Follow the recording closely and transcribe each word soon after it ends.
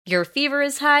Your fever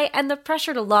is high and the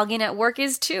pressure to log in at work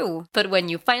is too. But when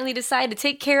you finally decide to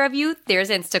take care of you, there's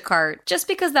Instacart. Just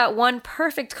because that one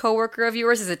perfect coworker of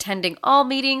yours is attending all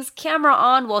meetings, camera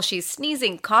on while she's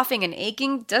sneezing, coughing, and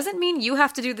aching, doesn't mean you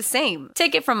have to do the same.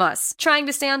 Take it from us. Trying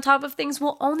to stay on top of things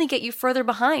will only get you further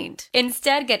behind.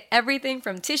 Instead, get everything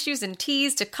from tissues and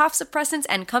teas to cough suppressants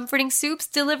and comforting soups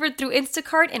delivered through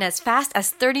Instacart in as fast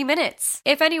as 30 minutes.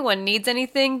 If anyone needs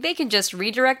anything, they can just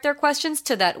redirect their questions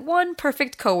to that one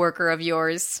perfect coworker of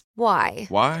yours. Why?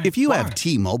 Why? If you have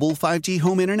T-Mobile 5G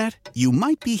home internet, you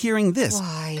might be hearing this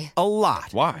Why? a lot.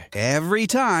 Why? Every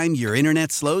time your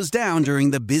internet slows down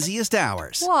during the busiest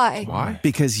hours. Why? Why?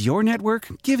 Because your network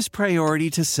gives priority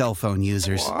to cell phone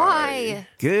users. Why?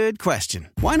 Good question.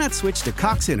 Why not switch to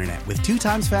Cox Internet with 2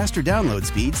 times faster download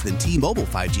speeds than T-Mobile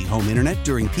 5G home internet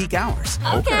during peak hours?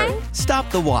 Okay. Stop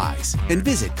the whys and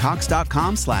visit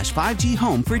cox.com/5G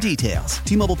home for details.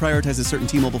 T-Mobile prioritizes certain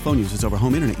T-Mobile phone users over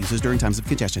home internet users during times of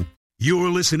congestion.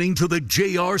 You're listening to the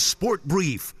JR Sport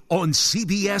Brief on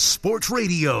CBS Sports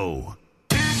Radio.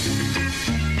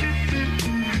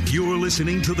 You're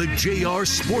listening to the JR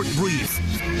Sport Brief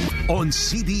on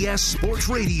CBS Sports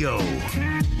Radio.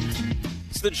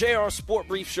 It's the JR Sport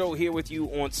Brief Show here with you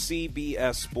on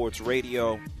CBS Sports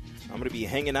Radio. I'm going to be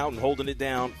hanging out and holding it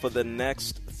down for the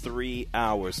next 3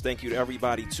 hours. Thank you to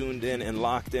everybody tuned in and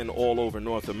locked in all over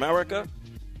North America.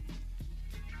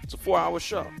 It's a 4-hour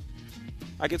show.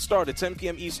 I get started 10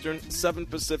 p.m. Eastern, 7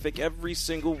 Pacific every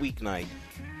single weeknight.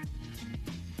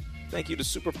 Thank you to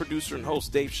super producer and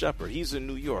host Dave Shepard. He's in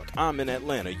New York. I'm in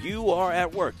Atlanta. You are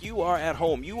at work. You are at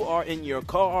home. You are in your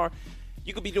car.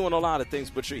 You could be doing a lot of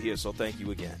things, but you're here, so thank you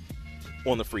again.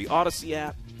 On the free Odyssey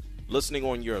app, listening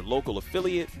on your local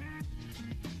affiliate,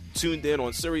 tuned in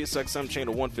on Sirius XM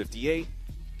channel 158.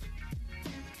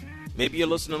 Maybe you're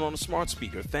listening on a smart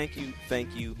speaker. Thank you,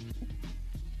 thank you,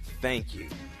 thank you.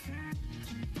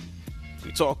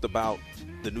 We talked about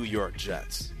the New York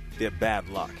Jets, their bad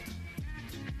luck.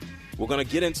 We're going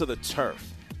to get into the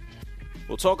turf.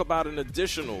 We'll talk about an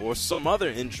additional or some other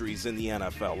injuries in the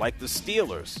NFL, like the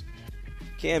Steelers.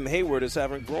 Cam Hayward is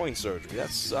having groin surgery. That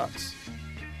sucks.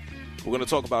 We're going to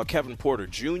talk about Kevin Porter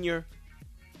Jr.,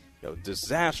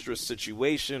 disastrous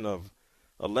situation of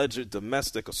alleged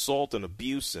domestic assault and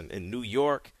abuse in New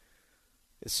York.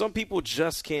 And some people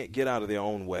just can't get out of their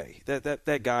own way.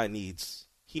 That guy needs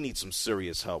some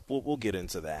serious help. We'll get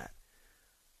into that.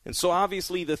 And so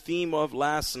obviously the theme of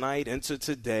last night into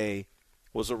today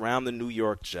was around the New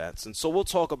York Jets. And so we'll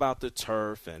talk about the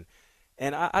turf. And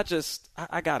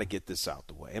I got to get this out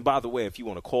the way. And by the way, if you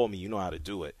want to call me, you know how to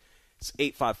do it. It's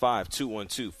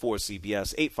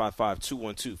 855-212-4CBS,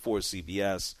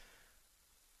 855-212-4CBS.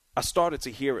 I started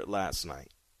to hear it last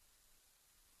night.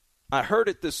 I heard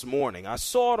it this morning. I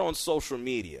saw it on social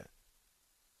media.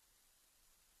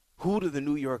 Who do the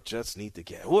New York Jets need to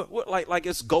get? What like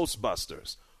it's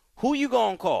Ghostbusters. Who you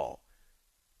gonna call?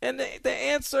 And the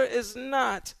answer is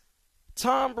not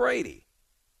Tom Brady.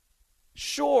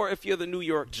 Sure, if you're the New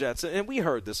York Jets, and we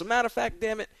heard this. As a matter of fact,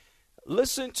 damn it,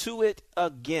 listen to it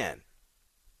again.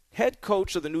 Head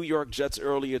coach of the New York Jets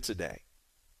earlier today,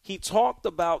 he talked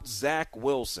about Zach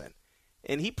Wilson,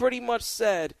 and he pretty much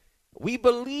said, we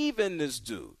believe in this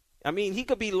dude. I mean, he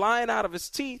could be lying out of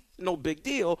his teeth, no big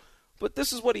deal. But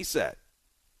this is what he said.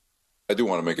 I do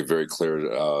want to make it very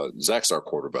clear. Zach's our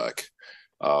quarterback.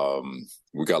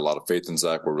 We got a lot of faith in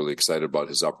Zach. We're really excited about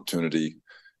his opportunity.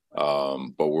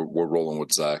 But we're rolling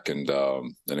with Zach and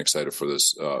excited for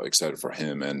this, excited for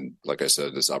him. And like I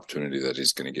said, this opportunity that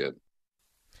he's going to get.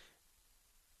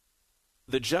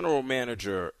 The general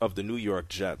manager of the New York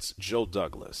Jets, Joe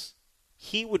Douglas,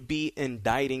 he would be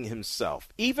indicting himself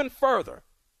even further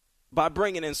by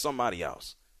bringing in somebody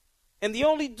else. And the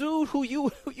only dude who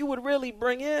you would really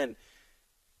bring in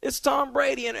is Tom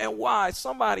Brady. And why?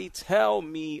 Somebody tell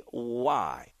me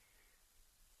why.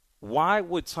 Why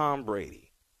would Tom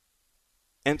Brady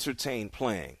entertain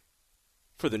playing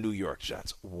for the New York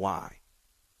Jets? Why?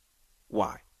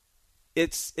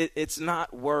 It's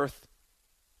not worth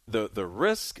the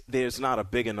risk. There's not a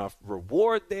big enough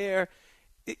reward there.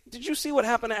 Did you see what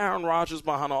happened to Aaron Rodgers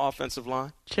behind the offensive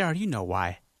line? Jared, you know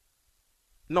why.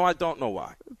 No, I don't know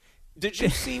why. Did you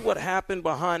see what happened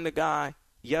behind the guy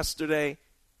yesterday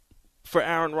for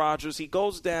Aaron Rodgers? He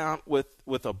goes down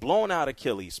with a blown-out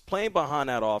Achilles, playing behind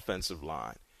that offensive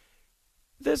line.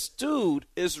 This dude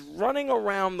is running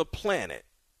around the planet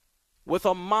with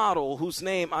a model whose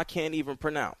name I can't even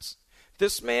pronounce.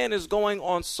 This man is going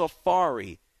on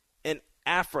safari in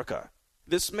Africa.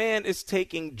 This man is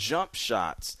taking jump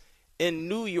shots in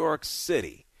New York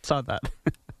City. Saw that.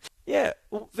 Yeah,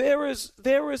 there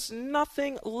is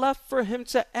nothing left for him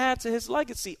to add to his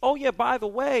legacy. Oh, yeah, by the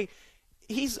way,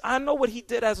 I know what he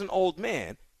did as an old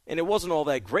man, and it wasn't all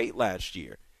that great last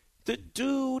year. The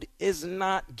dude is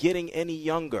not getting any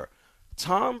younger.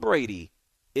 Tom Brady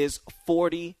is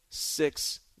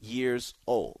 46 years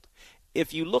old.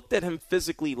 If you looked at him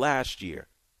physically last year,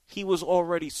 he was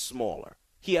already smaller.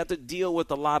 He had to deal with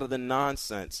a lot of the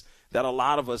nonsense that a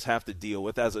lot of us have to deal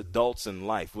with as adults in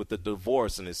life, with the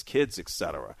divorce and his kids,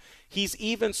 etc. He's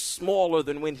even smaller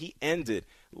than when he ended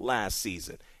last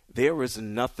season. There is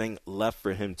nothing left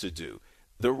for him to do.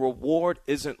 The reward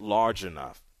isn't large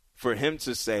enough for him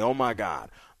to say, oh, my God,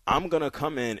 I'm going to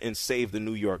come in and save the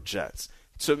New York Jets.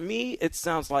 To me, it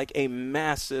sounds like a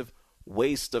massive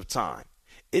waste of time.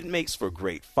 It makes for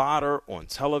great fodder on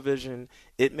television.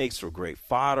 It makes for great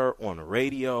fodder on the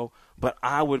radio. But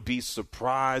I would be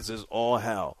surprised as all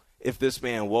hell if this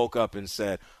man woke up and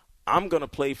said, I'm going to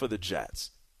play for the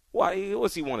Jets. Why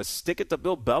does he want to stick it to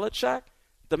Bill Belichick?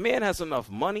 The man has enough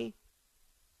money.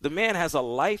 The man has a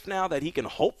life now that he can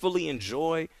hopefully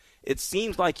enjoy. It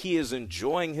seems like he is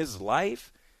enjoying his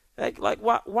life. Why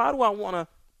do I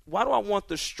want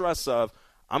the stress of,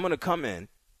 I'm going to come in,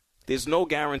 there's no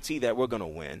guarantee that we're going to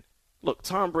win. Look,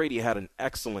 Tom Brady had an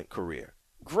excellent career.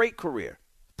 Great career.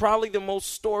 Probably the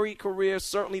most storied career,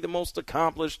 certainly the most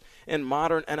accomplished in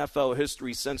modern NFL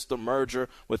history since the merger,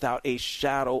 without a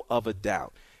shadow of a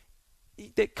doubt.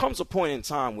 There comes a point in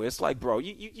time where it's like, bro,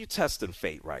 you testing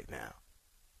fate right now.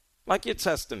 Like, you're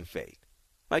testing fate.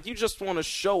 Like, you just want to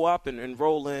show up and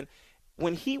roll in.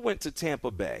 When he went to Tampa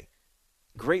Bay,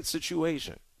 great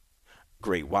situation.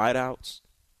 Great wideouts.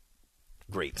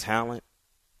 Great talent,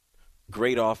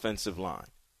 great offensive line.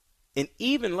 And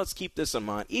even, let's keep this in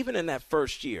mind, even in that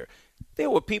first year, there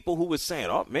were people who were saying,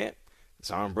 oh, man,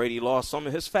 Tom Brady lost some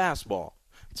of his fastball.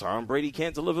 Tom Brady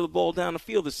can't deliver the ball down the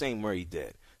field the same way he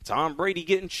did. Tom Brady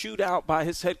getting chewed out by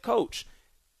his head coach.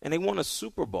 And they won a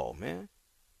Super Bowl, man.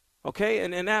 Okay,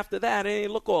 and after that, it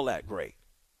didn't look all that great.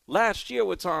 Last year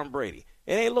with Tom Brady,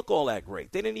 it didn't look all that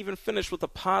great. They didn't even finish with a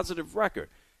positive record.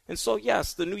 And so,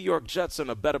 yes, the New York Jets are in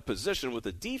a better position with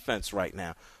the defense right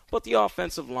now, but the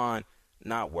offensive line,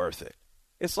 not worth it.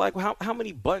 It's like, how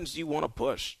many buttons do you want to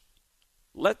push?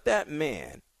 Let that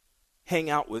man hang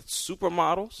out with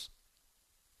supermodels,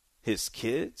 his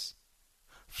kids,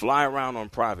 fly around on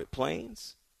private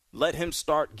planes. Let him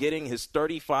start getting his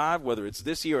 35, whether it's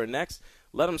this year or next.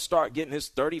 Let him start getting his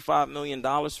 $35 million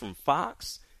from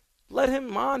Fox. Let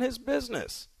him mind his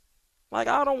business. Like,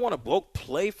 I don't want to go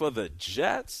play for the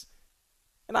Jets.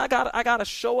 And I got to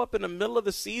show up in the middle of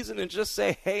the season and just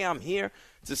say, hey, I'm here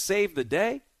to save the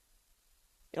day.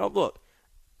 You know, look,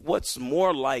 what's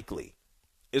more likely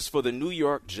is for the New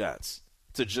York Jets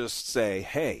to just say,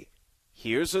 hey,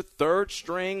 here's a third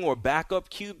string or backup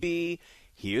QB.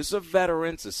 Here's a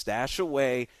veteran to stash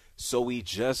away so we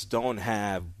just don't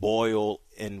have Boyle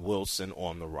and Wilson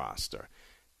on the roster.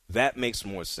 That makes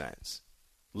more sense.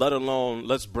 Let alone,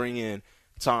 let's bring in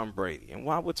Tom Brady. And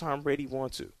why would Tom Brady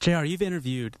want to? JR, you've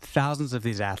interviewed thousands of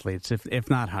these athletes, if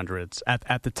not hundreds,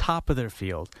 at the top of their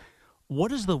field.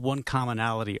 What is the one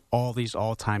commonality all these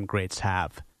all-time greats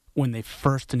have when they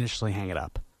first initially hang it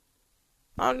up?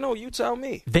 I don't know. You tell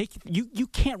me. You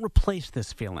can't replace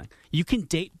this feeling. You can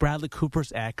date Bradley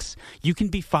Cooper's ex. You can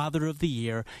be Father of the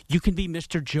Year. You can be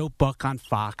Mr. Joe Buck on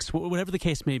Fox, whatever the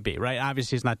case may be, right?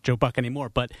 Obviously, he's not Joe Buck anymore,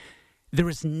 but there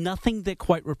is nothing that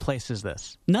quite replaces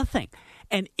this. Nothing.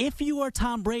 And if you are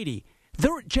Tom Brady,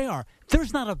 JR,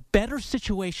 there's not a better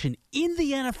situation in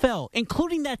the NFL,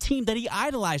 including that team that he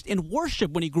idolized and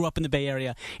worshipped when he grew up in the Bay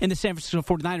Area in the San Francisco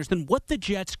 49ers, than what the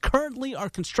Jets currently are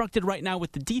constructed right now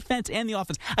with the defense and the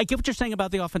offense. I get what you're saying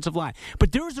about the offensive line,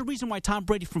 but there is a reason why Tom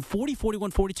Brady from 40,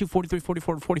 41, 42, 43,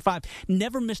 44, and 45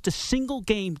 never missed a single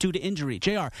game due to injury.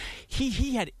 JR,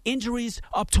 he had injuries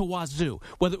up to wazoo,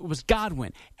 whether it was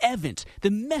Godwin, Evans,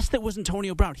 the mess that was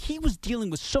Antonio Brown. He was dealing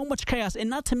with so much chaos, and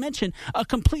not to mention a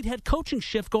complete head coaching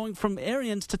shift going from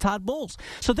Arians to Todd Bowles.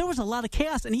 So there was a lot of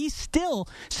chaos, and he still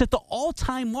set the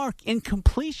all-time mark in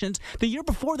completions. The year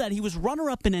before that, he was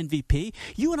runner-up in MVP.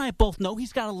 You and I both know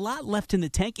he's got a lot left in the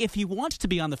tank if he wants to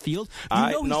be on the field.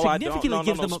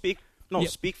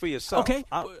 Speak for yourself. Okay,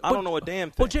 I don't know a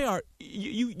damn thing. Well, JR,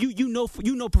 you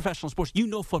know professional sports. You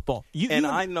know football.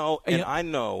 I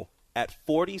know at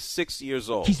 46 years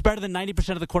old, he's better than 90%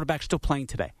 of the quarterbacks still playing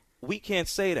today. We can't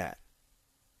say that.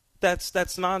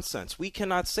 That's nonsense. We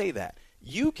cannot say that.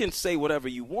 You can say whatever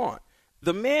you want.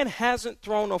 The man hasn't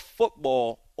thrown a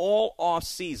football all off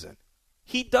season.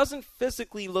 He doesn't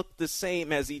physically look the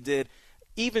same as he did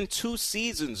even 2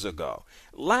 seasons ago.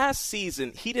 Last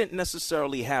season, he didn't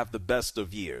necessarily have the best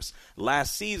of years.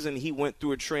 Last season, he went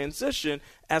through a transition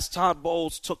as Todd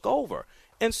Bowles took over.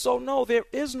 And so, no, there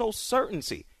is no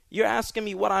certainty. You're asking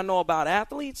me what I know about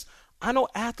athletes? I know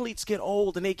athletes get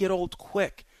old, and they get old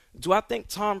quick. Do I think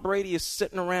Tom Brady is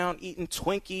sitting around eating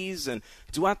Twinkies? And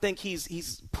do I think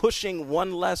he's pushing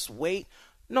one less weight?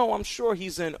 No, I'm sure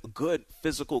he's in good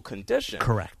physical condition.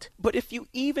 Correct. But if you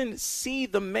even see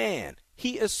the man,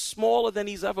 he is smaller than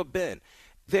he's ever been.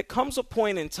 There comes a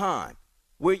point in time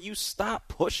where you stop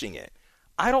pushing it.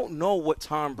 I don't know what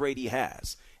Tom Brady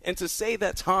has. And to say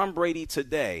that Tom Brady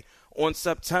today, on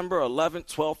September 11th,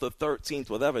 12th, or 13th,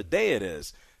 whatever day it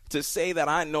is, to say that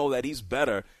I know that he's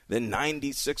better than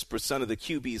 96% of the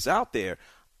QBs out there,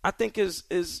 I think is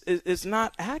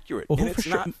not accurate. Well, and it's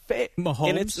not fair. Mahomes,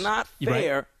 and it's not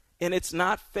fair. Right. And it's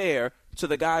not fair to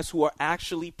the guys who are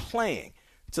actually playing,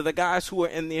 to the guys who are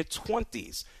in their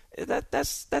 20s.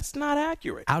 That's not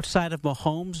accurate. Outside of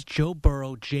Mahomes, Joe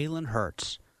Burrow, Jalen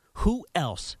Hurts, who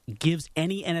else gives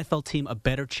any NFL team a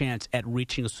better chance at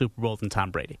reaching a Super Bowl than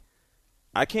Tom Brady?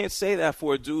 I can't say that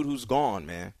for a dude who's gone,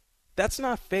 man. That's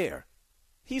not fair.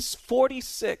 He's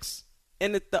 46.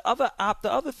 And the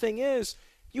other thing is,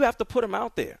 you have to put him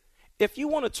out there. If you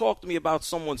want to talk to me about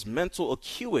someone's mental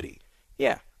acuity,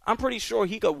 yeah, I'm pretty sure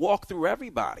he could walk through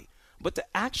everybody. But to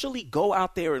actually go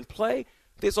out there and play,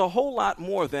 there's a whole lot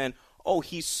more than, oh,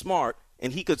 he's smart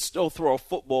and he could still throw a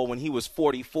football when he was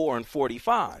 44 and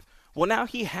 45. Well, now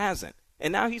he hasn't.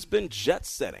 And now he's been jet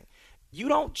setting. You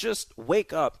don't just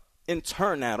wake up and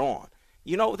turn that on.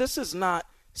 You know, this is not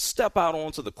step out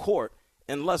onto the court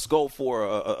and let's go for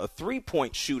a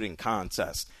three-point shooting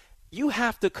contest. You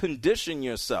have to condition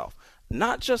yourself,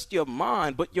 not just your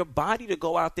mind, but your body to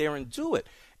go out there and do it.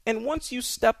 And once you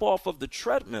step off of the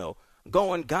treadmill,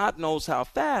 going God knows how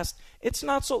fast, it's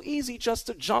not so easy just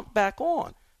to jump back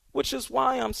on, which is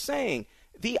why I'm saying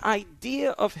the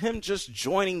idea of him just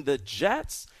joining the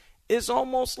Jets is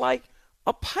almost like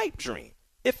a pipe dream.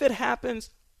 If it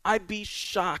happens, I'd be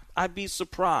shocked. I'd be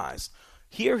surprised.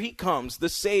 Here he comes, the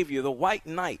savior, the white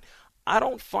knight. I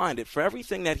don't find it, for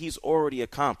everything that he's already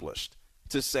accomplished,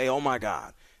 to say, oh, my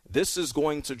God, this is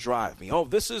going to drive me. Oh,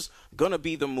 this is going to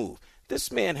be the move.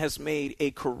 This man has made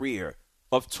a career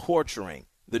of torturing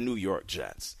the New York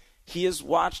Jets. He has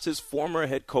watched his former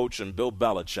head coach and Bill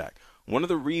Belichick. One of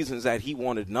the reasons that he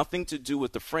wanted nothing to do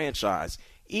with the franchise,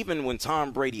 even when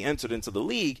Tom Brady entered into the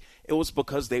league, it was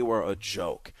because they were a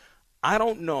joke. I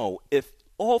don't know if,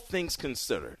 all things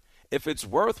considered, if it's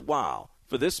worthwhile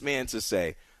for this man to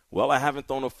say, well, I haven't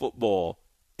thrown a football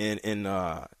in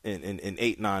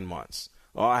 8-9 months.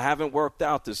 Or I haven't worked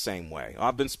out the same way. Or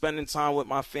I've been spending time with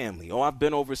my family. Or I've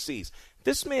been overseas.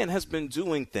 This man has been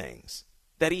doing things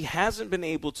that he hasn't been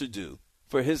able to do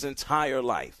for his entire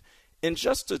life. And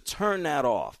just to turn that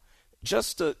off,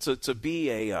 just to be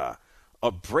a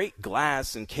break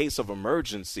glass in case of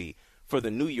emergency for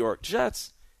the New York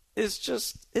Jets is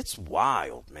just, it's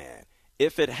wild, man.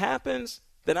 If it happens,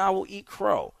 then I will eat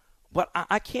crow. But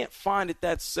I can't find it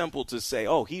that simple to say,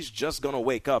 oh, he's just going to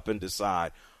wake up and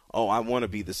decide, oh, I want to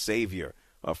be the savior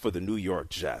for the New York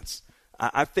Jets.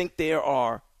 I think there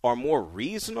are more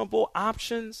reasonable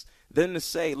options than to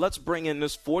say, let's bring in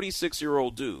this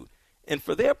 46-year-old dude. And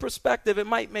for their perspective, it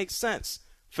might make sense.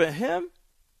 For him,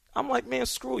 I'm like, man,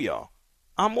 screw y'all.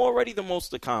 I'm already the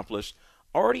most accomplished.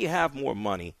 I already have more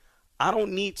money. I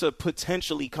don't need to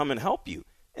potentially come and help you.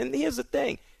 And here's the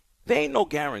thing. There ain't no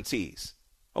guarantees.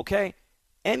 Okay?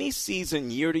 Any season,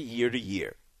 year to year to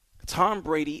year, Tom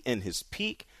Brady in his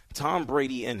peak, Tom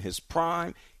Brady in his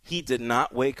prime, he did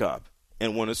not wake up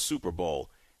and win a Super Bowl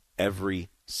every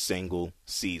single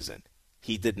season.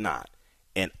 He did not.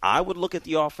 And I would look at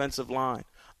the offensive line.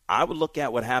 I would look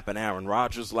at what happened to Aaron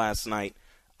Rodgers last night.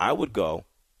 I would go,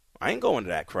 I ain't going to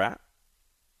that crap.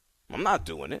 I'm not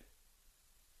doing it.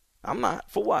 I'm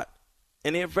not. For what?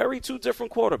 And they're very two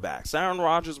different quarterbacks. Aaron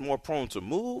Rodgers more prone to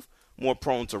move, more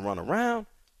prone to run around.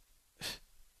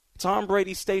 Tom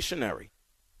Brady stationary.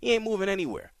 He ain't moving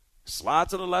anywhere. Slide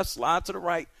to the left, slide to the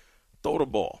right, throw the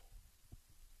ball.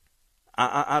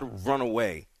 I'd run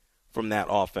away from that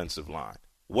offensive line.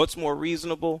 What's more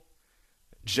reasonable?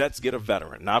 Jets get a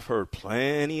veteran. Now, I've heard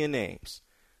plenty of names.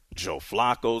 Joe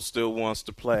Flacco still wants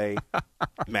to play.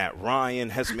 Matt Ryan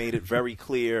has made it very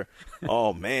clear.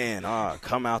 Oh, man,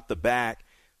 come out the back.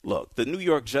 Look, the New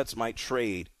York Jets might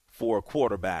trade for a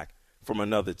quarterback from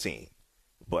another team.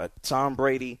 But Tom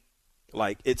Brady,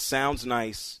 like, it sounds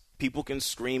nice. People can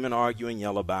scream and argue and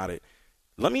yell about it.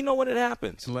 Let me know when it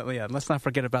happens. Let's not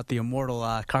forget about the immortal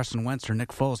Carson Wentz or Nick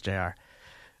Foles, JR.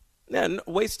 Yeah,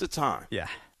 waste of time. Yeah.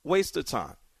 Waste of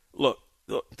time. Look,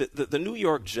 the New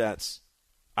York Jets,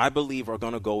 I believe, are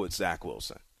going to go with Zach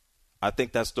Wilson. I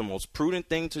think that's the most prudent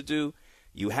thing to do.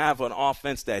 You have an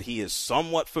offense that he is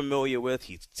somewhat familiar with.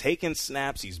 He's taken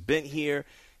snaps. He's been here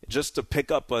just to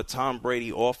pick up a Tom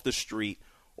Brady off the street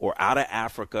or out of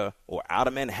Africa or out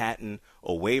of Manhattan,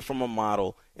 away from a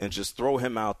model, and just throw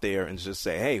him out there and just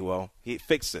say, hey, well, he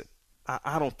fix it.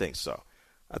 I don't think so.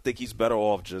 I think he's better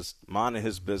off just minding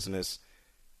his business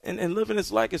and living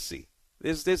his legacy.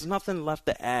 There's nothing left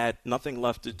to add, nothing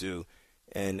left to do,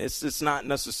 and it's not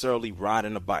necessarily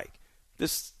riding a bike.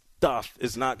 This stuff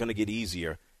is not going to get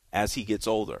easier as he gets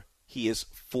older. He is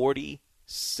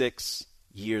 46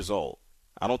 years old.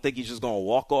 I don't think he's just going to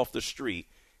walk off the street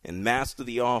and master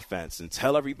the offense and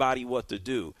tell everybody what to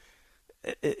do.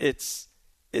 It's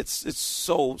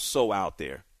so out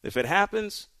there. If it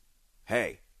happens,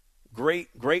 hey,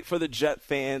 great for the Jet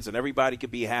fans, and everybody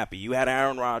could be happy. You had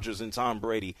Aaron Rodgers and Tom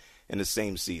Brady in the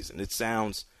same season. It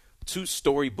sounds too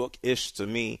storybook-ish to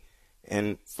me.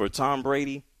 And for Tom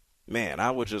Brady, man,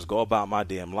 I would just go about my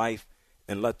damn life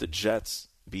and let the Jets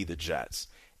be the Jets.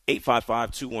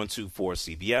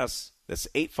 855-212-4CBS. That's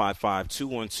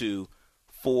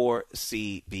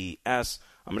 855-212-4CBS.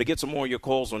 I'm going to get some more of your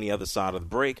calls on the other side of the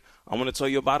break. I want to tell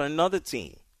you about another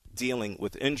team dealing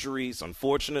with injuries.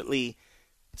 Unfortunately,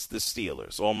 it's the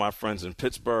Steelers. All my friends in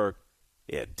Pittsburgh,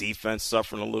 defense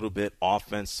suffering a little bit,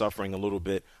 offense suffering a little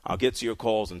bit. I'll get to your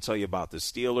calls and tell you about the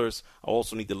Steelers. I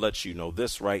also need to let you know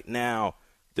this right now.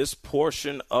 This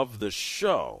portion of the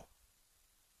show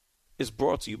is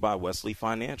brought to you by Wesley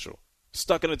Financial.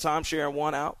 Stuck in a timeshare and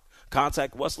want out?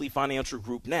 Contact Wesley Financial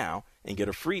Group now and get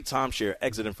a free timeshare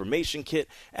exit information kit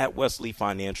at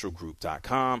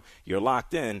wesleyfinancialgroup.com. You're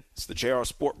locked in. It's the JR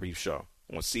Sport Brief Show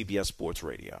on CBS Sports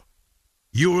Radio.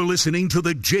 You're listening to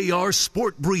the JR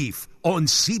Sport Brief on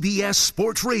CBS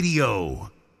Sports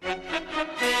Radio.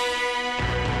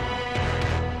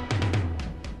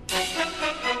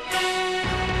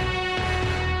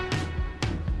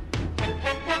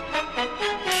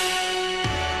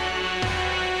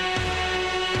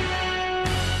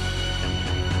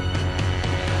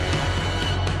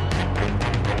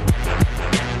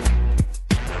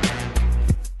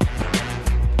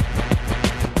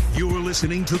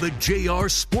 Listening to the JR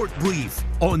Sport Brief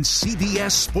on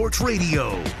CBS Sports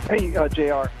Radio. Hey,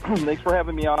 JR. Thanks for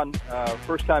having me on.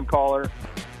 First-time caller.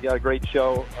 You got a great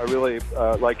show. I really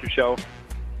like your show.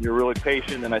 You're really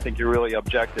patient, and I think you're really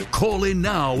objective. Call in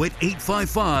now at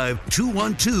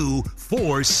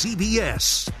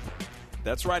 855-212-4CBS.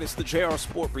 That's right. It's the JR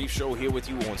Sport Brief Show here with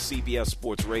you on CBS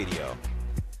Sports Radio.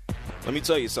 Let me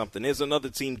tell you something. There's another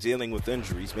team dealing with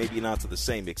injuries, maybe not to the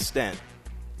same extent,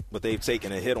 but they've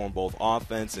taken a hit on both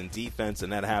offense and defense,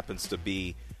 and that happens to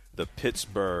be the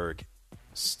Pittsburgh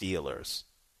Steelers.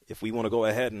 If we want to go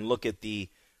ahead and look at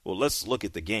let's look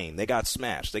at the game. They got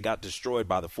smashed. They got destroyed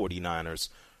by the 49ers,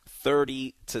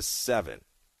 30-7.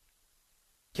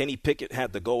 Kenny Pickett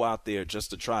had to go out there just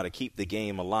to try to keep the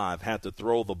game alive, had to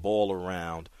throw the ball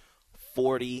around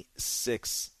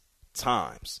 46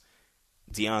 times.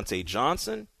 Deontay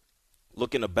Johnson,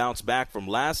 looking to bounce back from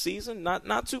last season,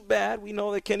 not too bad. We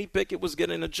know that Kenny Pickett was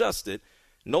getting adjusted.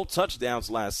 No touchdowns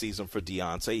last season for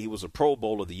Deontay. He was a Pro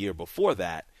Bowler the year before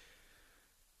that.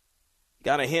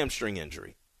 Got a hamstring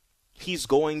injury. He's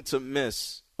going to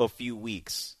miss a few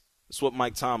weeks. That's what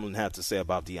Mike Tomlin had to say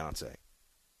about Deontay.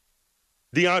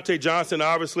 Deontay Johnson,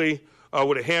 obviously,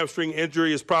 with a hamstring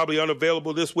injury, is probably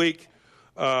unavailable this week.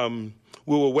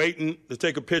 We were waiting to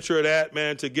take a picture of that,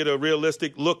 man, to get a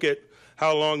realistic look at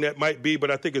how long that might be,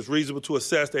 but I think it's reasonable to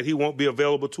assess that he won't be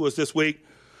available to us this week.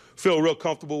 Feel real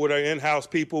comfortable with our in-house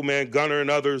people, man, Gunner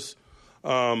and others,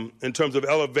 in terms of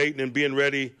elevating and being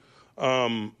ready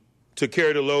to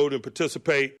carry the load and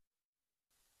participate.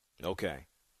 Okay.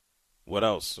 What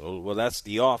else? Well, that's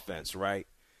the offense, right?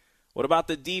 What about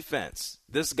the defense?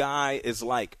 This guy is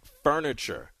like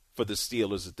furniture for the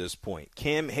Steelers at this point.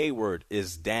 Cam Hayward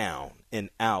is down and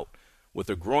out with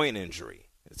a groin injury.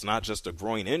 It's not just a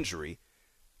groin injury.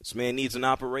 This man needs an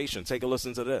operation. Take a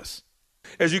listen to this.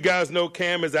 As you guys know,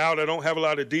 Cam is out. I don't have a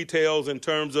lot of details in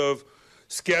terms of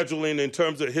scheduling, in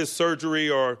terms of his surgery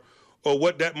or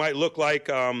what that might look like.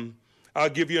 I'll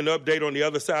give you an update on the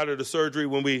other side of the surgery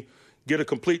when we get a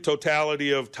complete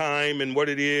totality of time and what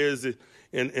it is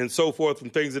and so forth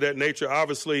and things of that nature.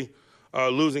 Obviously,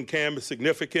 losing Cam is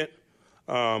significant,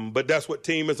 but that's what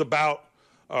team is about.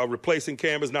 Replacing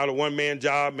Cam is not a one-man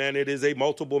job, man. It is a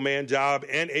multiple-man job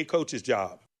and a coach's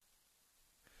job.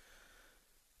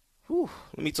 Whew.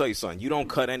 Let me tell you something. You don't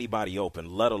cut anybody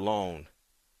open, let alone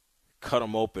cut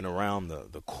them open around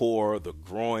the core, the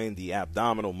groin, the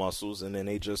abdominal muscles, and then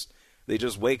they just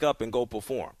wake up and go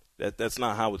perform. That's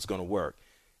not how it's going to work.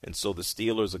 And so the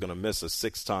Steelers are going to miss a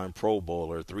 6-time Pro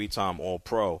Bowler, 3-time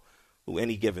All-Pro, who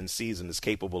any given season is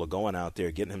capable of going out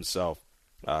there getting himself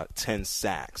 10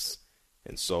 sacks.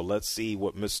 And so let's see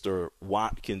what Mr.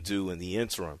 Watt can do in the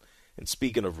interim. And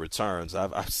speaking of returns,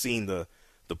 I've seen the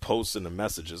posts and the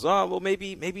messages. Oh, well,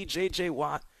 maybe J.J.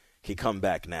 Watt can come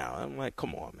back now. I'm like,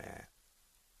 come on, man.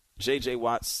 J.J.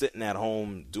 Watt's sitting at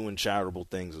home doing charitable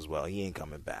things as well. He ain't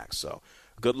coming back. So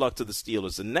good luck to the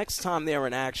Steelers. The next time they're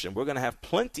in action, we're going to have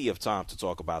plenty of time to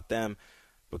talk about them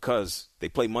because they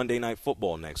play Monday Night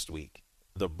Football next week.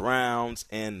 The Browns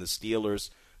and the Steelers,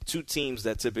 two teams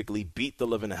that typically beat the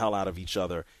living hell out of each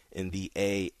other in the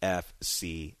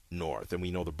AFC North. And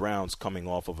we know the Browns coming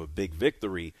off of a big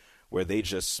victory where they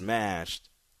just smashed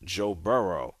Joe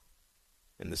Burrow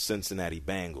and the Cincinnati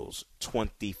Bengals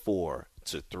 24-3.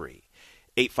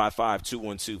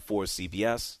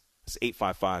 855-212-4CBS. It's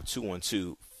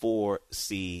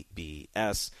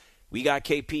 855-212-4CBS. We got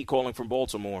KP calling from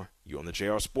Baltimore. You're on the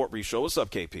JR Sport Brief Show. What's up,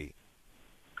 KP?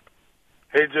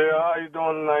 Hey, JR, how you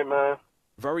doing tonight, man?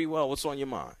 Very well. What's on your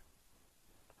mind?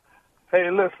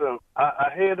 Hey, listen,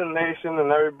 I hear the nation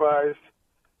and everybody's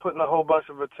putting a whole bunch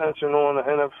of attention on the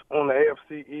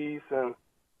AFC East, and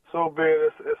so be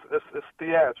it. It's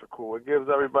theatrical. It gives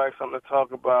everybody something to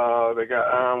talk about. They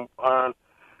got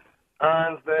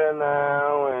Irons there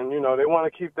now, and they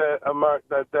want to keep that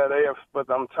AFC. But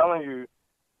I'm telling you,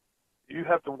 you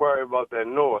have to worry about that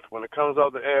North when it comes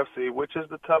out the AFC, which is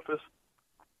the toughest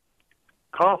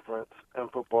conference in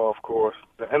football, of course.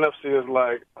 The NFC is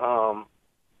like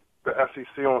the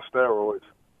SEC on steroids.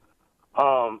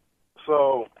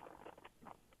 So,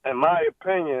 in my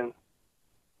opinion,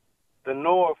 the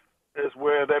North is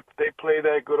where they play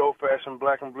that good old-fashioned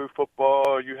black and blue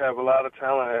football. You have a lot of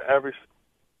talent at every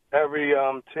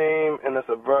team, and it's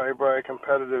a very, very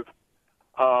competitive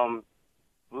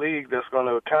league that's going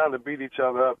to kind of beat each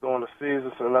other up during the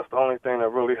season, and that's the only thing that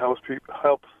really helps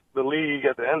the league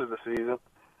at the end of the season.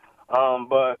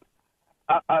 But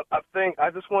I think I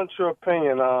just want your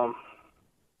opinion.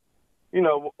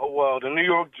 The New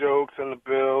York Jokes and the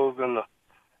Bills and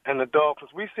the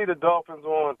Dolphins. We see the Dolphins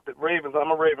on the Ravens.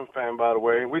 I'm a Raven fan, by the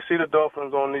way. We see the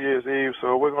Dolphins on New Year's Eve,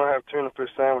 so we're going to have tuna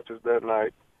fish sandwiches that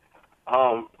night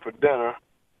for dinner.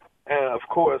 And, of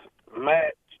course,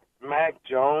 Mac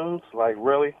Jones, like,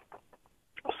 really?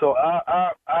 So,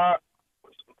 our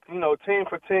team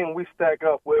for team, we stack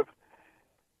up with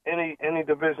any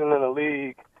division in the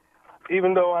league.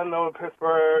 Even though I know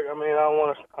Pittsburgh, I don't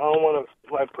want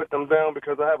to put them down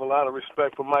because I have a lot of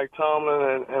respect for Mike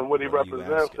Tomlin and what he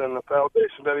represents and the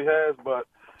foundation that he has. But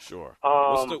sure,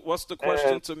 what's the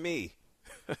question to me?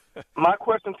 my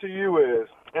question to you is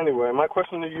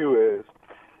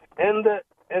in the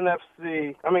in the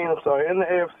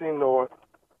AFC North,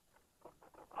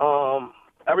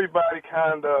 everybody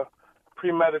kind of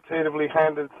premeditatively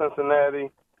handed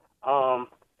Cincinnati,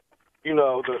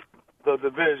 the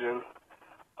division.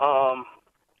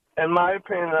 In my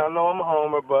opinion, I know I'm a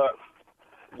homer, but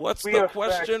what's the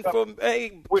question for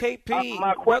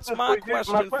KP? What's my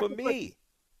question for me?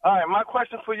 All right, my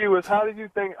question for you is: how do you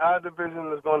think our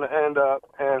division is going to end up,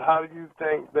 and how do you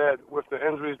think that with the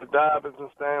injuries to Dobbins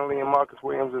and Stanley and Marcus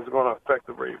Williams is going to affect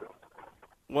the Ravens?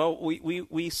 Well,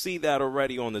 we see that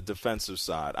already on the defensive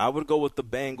side. I would go with the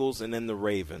Bengals and then the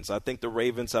Ravens. I think the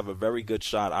Ravens have a very good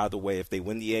shot either way if they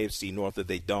win the AFC North, if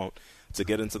they don't, to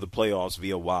get into the playoffs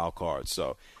via wild card.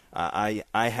 So I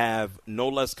have no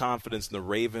less confidence in the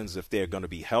Ravens if they're going to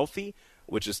be healthy,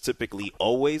 which is typically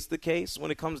always the case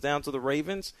when it comes down to the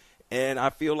Ravens. And I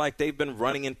feel like they've been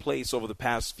running in place over the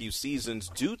past few seasons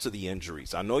due to the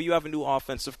injuries. I know you have a new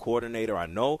offensive coordinator. I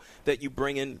know that you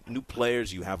bring in new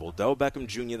players. You have Odell Beckham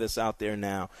Jr. that's out there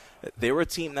now. They're a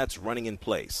team that's running in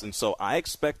place. And so I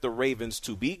expect the Ravens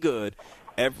to be good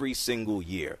every single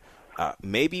year.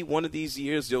 Maybe one of these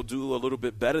years they'll do a little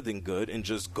bit better than good and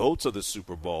just go to the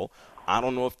Super Bowl. I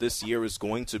don't know if this year is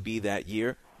going to be that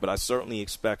year, but I certainly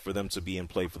expect for them to be in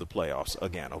play for the playoffs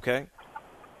again, okay?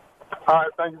 All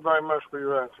right, thank you very much for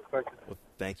your answer. Thank you. Well,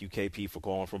 thank you, KP, for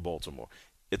calling from Baltimore.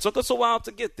 It took us a while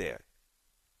to get there.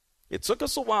 It took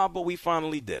us a while, but we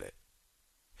finally did it.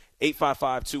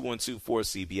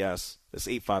 855-212-4CBS. That's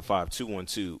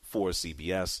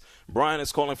 855-212-4CBS. Brian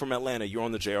is calling from Atlanta. You're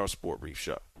on the JR Sport Brief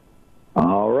Show.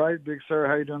 All right, big sir.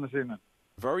 How you doing this evening?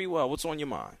 Very well. What's on your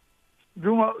mind?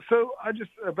 Doing well. So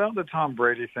about the Tom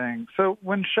Brady thing. So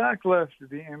when Shaq left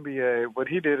the NBA, what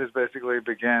he did is basically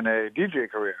began a DJ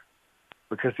career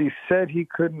because he said he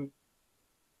couldn't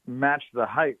match the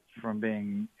hype from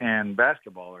being in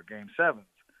basketball or Game 7s,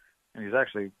 and he's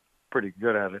actually pretty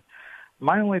good at it.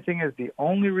 My only thing is the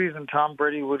only reason Tom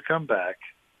Brady would come back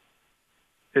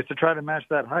is to try to match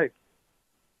that hype.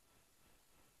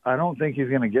 I don't think he's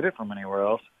going to get it from anywhere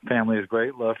else. Family is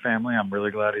great. Love family. I'm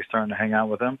really glad he's starting to hang out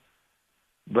with them.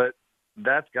 But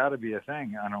that's got to be a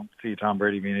thing. I don't see Tom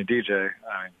Brady being a DJ.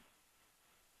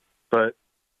 But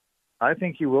I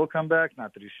think he will come back.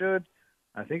 Not that he should.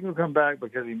 I think he'll come back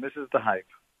because he misses the hype.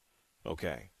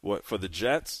 Okay. What, for the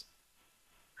Jets?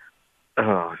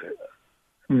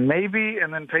 Maybe,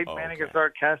 and then Peyton Manning can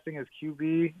start casting his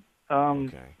QB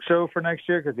show for next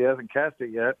year because he hasn't cast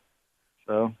it yet.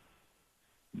 So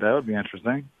that would be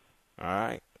interesting. All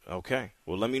right. Okay.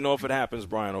 Well, let me know if it happens,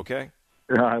 Brian, okay?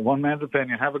 All right. One man's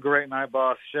opinion. Have a great night,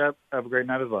 boss. Shep, have a great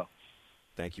night as well.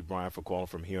 Thank you, Brian, for calling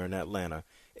from here in Atlanta.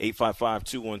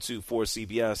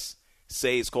 855-212-4CBS.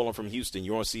 Say's calling from Houston.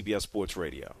 You're on CBS Sports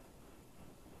Radio.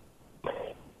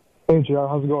 Hey, JR.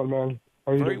 How's it going, man?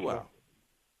 How are you Very doing? well.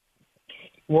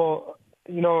 Well,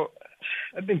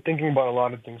 I've been thinking about a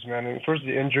lot of things, man. And first,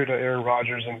 the injury to Aaron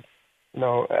Rodgers, and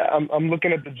I'm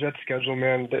looking at the Jets' schedule,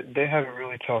 man. They have it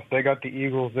really tough. They got the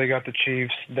Eagles, they got the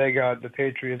Chiefs, they got the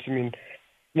Patriots. I mean,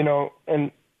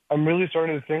 and I'm really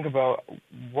starting to think about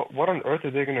what on earth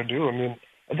are they going to do? I mean,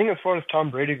 I think as far as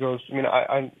Tom Brady goes, I mean,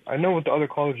 I know what the other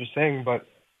callers are saying, but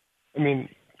I mean,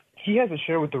 he has a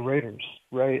share with the Raiders,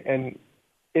 right? And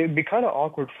it'd be kind of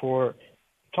awkward for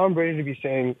Tom Brady to be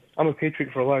saying, I'm a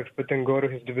Patriot for life, but then go to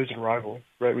his division rival,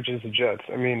 right, which is the Jets.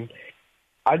 I mean,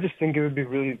 I just think it would be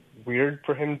really weird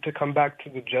for him to come back to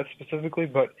the Jets specifically,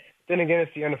 but then again,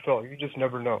 it's the NFL. You just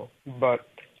never know. But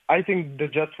I think the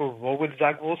Jets will roll with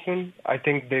Zach Wilson. I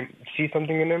think they see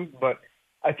something in him, but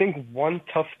I think one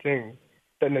tough thing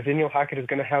that Nathaniel Hackett is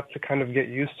going to have to kind of get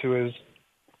used to is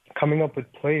coming up with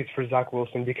plays for Zach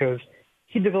Wilson because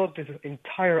he developed his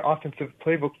entire offensive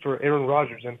playbook for Aaron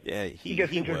Rodgers, and he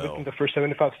gets injured within the first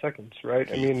 75 seconds, right?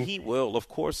 He will. Of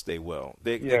course they will.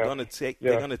 They're going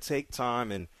to take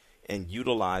time and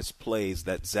utilize plays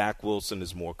that Zach Wilson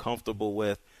is more comfortable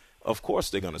with. Of course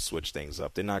they're going to switch things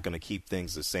up. They're not going to keep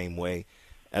things the same way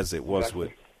as it was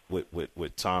with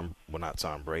not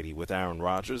Tom Brady, with Aaron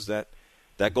Rodgers. That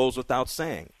goes without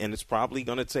saying, and it's probably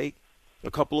going to take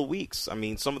a couple of weeks. I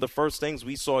mean, some of the first things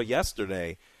we saw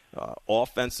yesterday.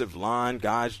 Offensive line,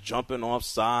 guys jumping off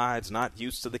sides, not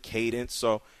used to the cadence.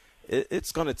 So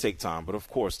it's going to take time. But, of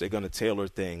course, they're going to tailor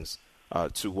things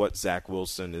to what Zach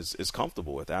Wilson is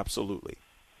comfortable with. Absolutely.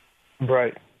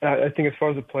 Right. I think as far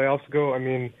as the playoffs go, I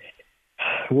mean,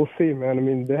 we'll see, man. I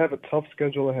mean, they have a tough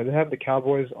schedule ahead. They have the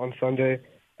Cowboys on Sunday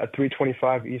at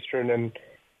 3:25 Eastern and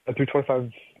at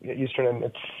 3:25 Eastern.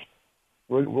 And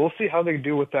we'll see how they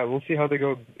do with that. We'll see how they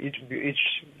go each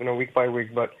week by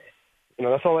week. But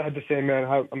that's all I had to say, man.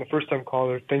 I'm a first-time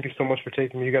caller. Thank you so much for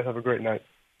taking me. You guys have a great night.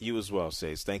 You as well,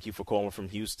 Says. Thank you for calling from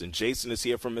Houston. Jason is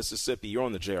here from Mississippi. You're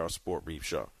on the JR Sport Brief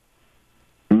Show.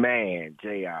 Man,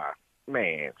 JR,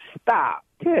 man, stop.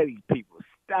 Tell these people,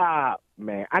 stop,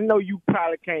 man. I know you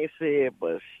probably can't say it,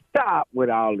 but stop with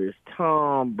all this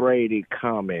Tom Brady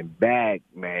coming back,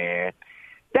 man.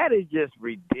 That is just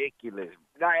ridiculous.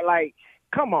 Like,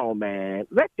 come on, man.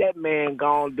 Let that man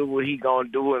go and do what he gonna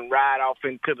do and ride off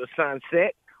into the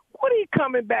sunset. What are he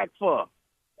coming back for?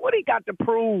 What he got to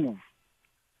prove?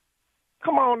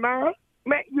 Come on now.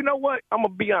 Man, you know what? I'm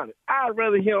going to be honest. I'd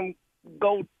rather him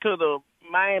go to the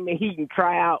Miami Heat and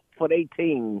try out for their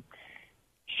team,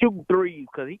 shoot threes,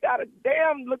 because he got a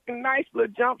damn looking nice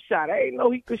little jump shot. I didn't know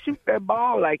he could shoot that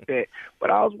ball like that. But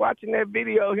I was watching that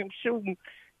video of him shooting.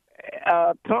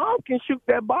 Tom can shoot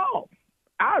that ball.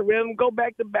 I'd rather him go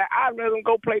back to back. I'd rather him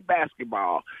go play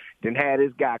basketball than have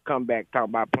this guy come back talking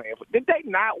about playing. Did they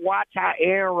not watch how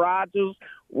Aaron Rodgers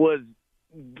was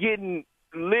getting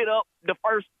lit up the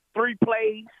first three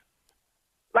plays?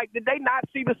 Like, did they not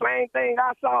see the same thing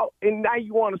I saw? And now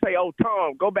you want to say, oh,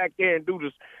 Tom, go back there and do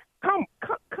this. Come,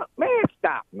 man,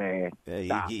 stop, man. Yeah,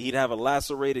 stop. He'd have a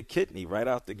lacerated kidney right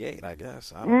out the gate, I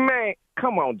guess. Man,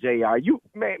 come on, JR.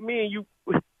 Me and you,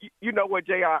 you know what,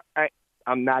 JR?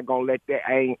 I'm not going to let that,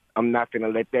 I'm not going to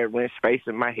let that rent space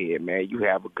in my head, man. You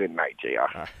have a good night,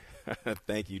 JR.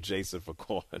 Thank you, Jason, for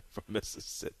calling from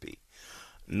Mississippi.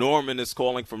 Norman is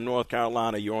calling from North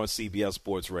Carolina. You're on CBS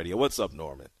Sports Radio. What's up,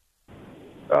 Norman?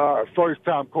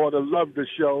 First-time caller. Love the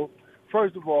show.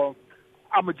 First of all,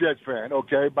 I'm a Jets fan,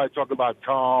 okay? Everybody talking about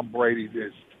Tom Brady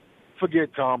this. Forget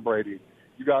Tom Brady.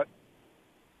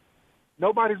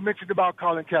 Nobody's mentioned about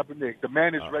Colin Kaepernick. The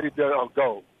man is ready to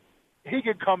go. He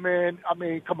can come in. I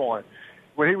mean, come on.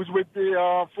 When he was with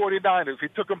the 49ers, he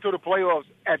took them to the playoffs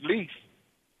at least.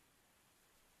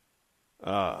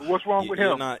 What's wrong with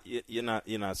him?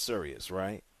 You're not serious,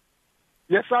 right?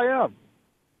 Yes, I am.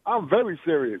 I'm very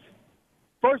serious.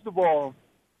 First of all,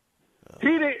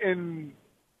 he didn't.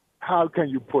 How can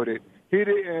you put it? He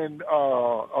didn't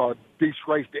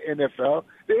disgrace the NFL.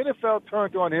 The NFL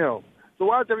turned on him. So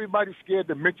why is everybody scared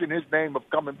to mention his name of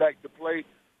coming back to play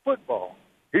football?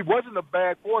 He wasn't a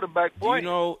bad quarterback playing.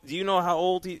 Do you know how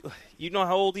old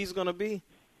he's going to be?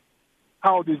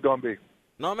 How old he's going to be?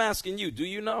 No, I'm asking you. Do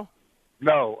you know?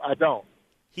 No, I don't.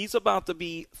 He's about to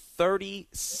be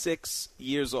 36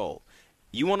 years old.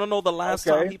 You want to know the last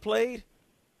time he played?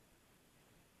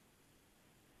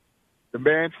 The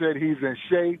man said he's in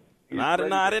shape. I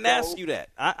didn't ask you that.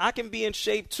 I can be in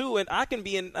shape too, and I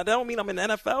don't mean I'm in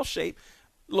NFL shape.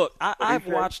 Look, I've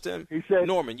watched him. He said,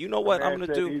 Norman, you know what I'm going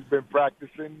to do? He's been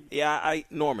practicing. Yeah,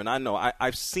 Norman, I know.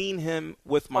 I've seen him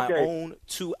with my own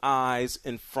two eyes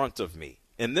in front of me.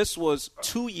 And this was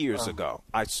 2 years ago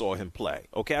I saw him play.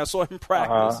 Okay, I saw him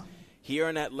practice here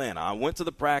in Atlanta. I went to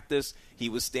the practice. He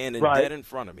was standing dead in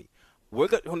front of me.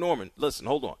 Norman, listen,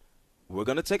 hold on. We're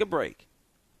going to take a break.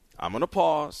 I'm going to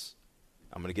pause.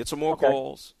 I'm going to get some more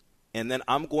calls. And then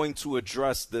I'm going to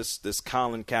address this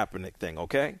Colin Kaepernick thing,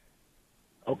 okay?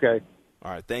 Okay.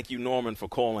 All right. Thank you, Norman, for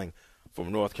calling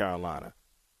from North Carolina.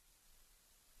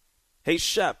 Hey,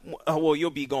 Shep. Well, you'll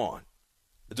be gone.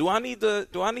 Do I need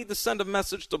to send a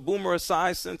message to Boomer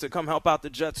Esiason to come help out the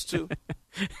Jets too?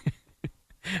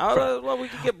 Well, we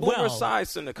can get Boomer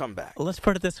Esiason to come back. Let's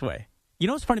put it this way. You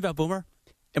know what's funny about Boomer?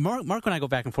 And Mark and I go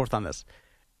back and forth on this.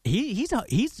 He's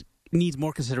needs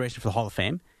more consideration for the Hall of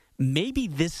Fame. Maybe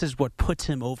this is what puts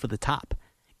him over the top.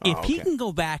 If he can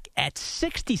go back at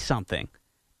 60-something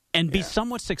and be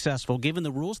somewhat successful given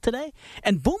the rules today,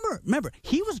 and Boomer, remember,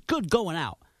 he was good going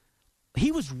out.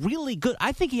 He was really good.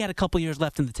 I think he had a couple years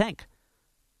left in the tank.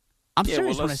 I'm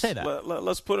serious when I say that.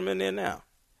 Let's put him in there now.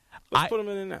 Put him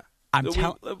in there now.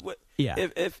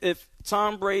 If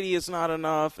Tom Brady is not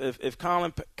enough, if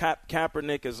Colin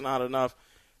Kaepernick is not enough,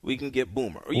 we can get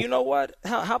Boomer. Or you know what?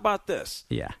 How about this?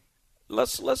 Yeah.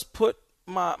 Let's put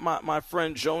my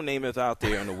friend Joe Namath out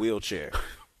there in a wheelchair,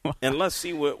 and let's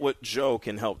see what Joe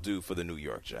can help do for the New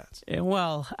York Jets. Yeah,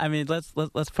 well, I mean, let's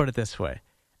put it this way.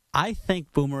 I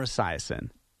think Boomer Esiason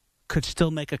could still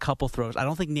make a couple throws. I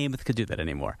don't think Namath could do that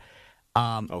anymore.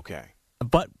 Okay.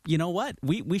 But you know what?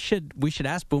 We should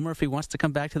ask Boomer if he wants to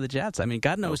come back to the Jets. I mean,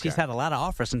 God knows he's had a lot of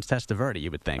offers since Testaverde,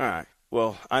 you would think. All right.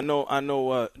 Well, I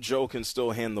know Joe can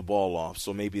still hand the ball off,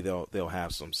 so maybe they'll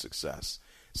have some success.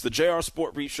 It's the JR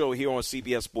Sport Brief Show here on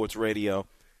CBS Sports Radio.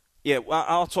 Yeah, well,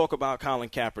 I'll talk about Colin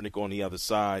Kaepernick on the other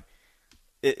side.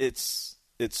 It's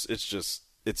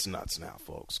nuts now,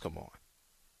 folks. Come on.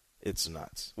 It's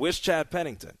nuts. Where's Chad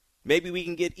Pennington? Maybe we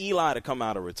can get Eli to come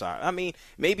out of retirement. I mean,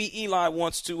 maybe Eli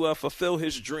wants to fulfill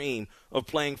his dream of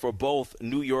playing for both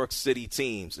New York City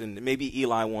teams, and maybe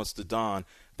Eli wants to don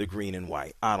the green and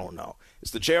white. I don't know.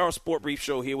 It's the JR Sport Brief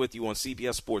Show here with you on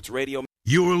CBS Sports Radio.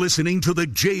 You're listening to the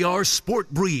JR Sport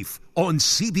Brief on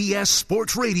CBS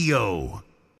Sports Radio.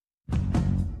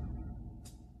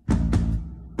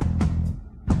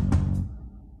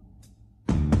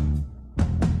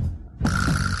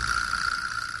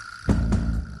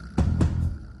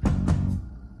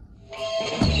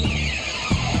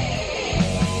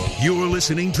 You're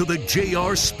listening to the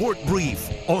JR Sport Brief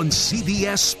on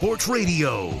CBS Sports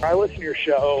Radio. I listen to your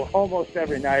show almost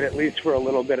every night, at least for a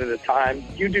little bit at a time.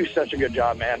 You do such a good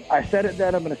job, man. I said it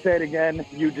then, I'm going to say it again.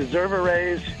 You deserve a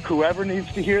raise. Whoever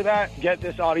needs to hear that, get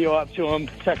this audio up to them.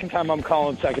 Second time I'm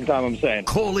calling, second time I'm saying.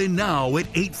 Call in now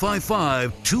at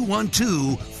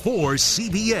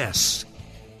 855-212-4CBS.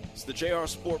 It's the JR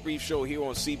Sport Brief Show here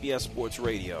on CBS Sports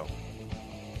Radio.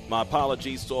 My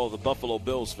apologies to all the Buffalo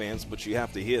Bills fans, but you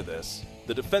have to hear this.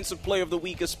 The Defensive Player of the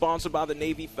Week is sponsored by the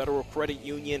Navy Federal Credit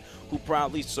Union, who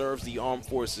proudly serves the Armed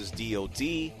Forces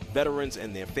DOD, veterans,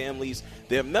 and their families.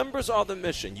 Their members are the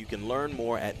mission. You can learn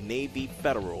more at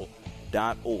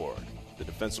NavyFederal.org. The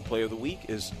Defensive Player of the Week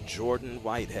is Jordan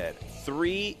Whitehead.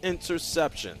 3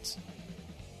 interceptions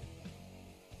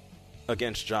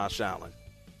against Josh Allen.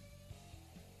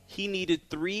 He needed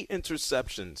 3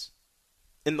 interceptions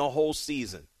in the whole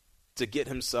season to get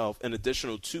himself an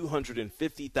additional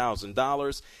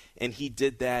 $250,000, and he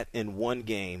did that in one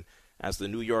game as the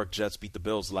New York Jets beat the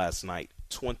Bills last night,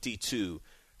 22-16.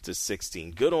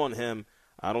 Good on him.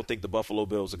 I don't think the Buffalo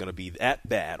Bills are going to be that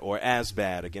bad or as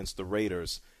bad against the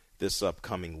Raiders this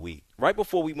upcoming week. Right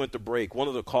before we went to break, one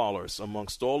of the callers,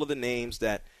 amongst all of the names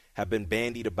that have been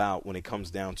bandied about when it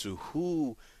comes down to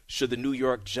who should the New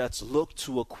York Jets look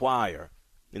to acquire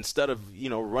instead of,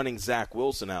 running Zach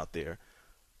Wilson out there,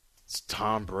 it's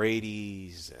Tom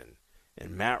Brady's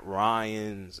and Matt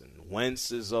Ryan's and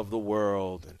Wentz's of the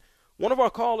world. And one of our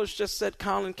callers just said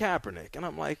Colin Kaepernick. And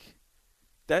I'm like,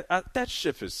 that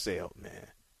ship has sailed, man.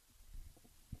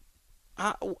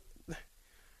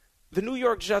 The New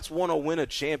York Jets want to win a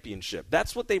championship.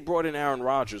 That's what they brought in Aaron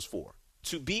Rodgers for,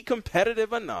 to be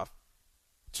competitive enough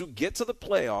to get to the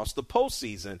playoffs, the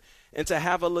postseason, and to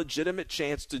have a legitimate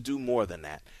chance to do more than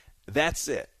that. That's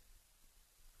it.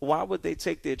 Why would they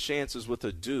take their chances with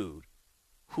a dude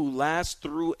who last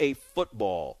threw a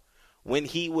football when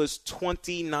he was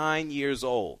 29 years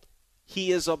old?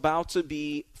 He is about to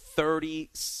be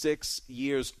 36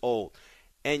 years old.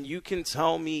 And you can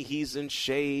tell me he's in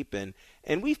shape, and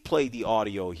we've played the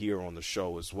audio here on the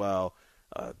show as well.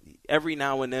 Every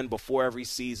now and then before every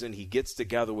season, he gets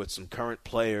together with some current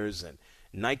players, and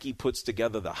Nike puts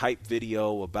together the hype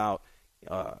video about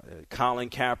Colin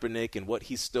Kaepernick and what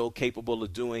he's still capable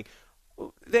of doing.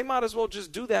 They might as well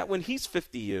just do that when he's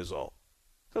 50 years old.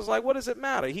 Because, what does it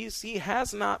matter? He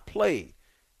has not played.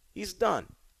 He's done.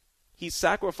 He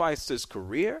sacrificed his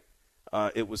career.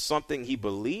 It was something he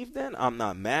believed in. I'm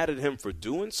not mad at him for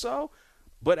doing so.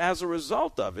 But as a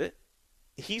result of it,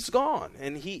 he's gone.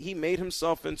 And he made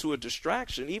himself into a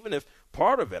distraction, even if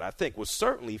part of it, I think, was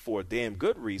certainly for a damn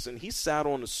good reason. He sat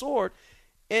on the sword,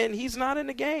 and he's not in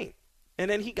the game. And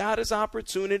then he got his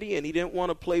opportunity, and he didn't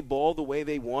want to play ball the way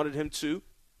they wanted him to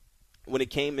when it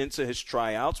came into his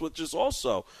tryouts, which is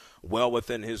also well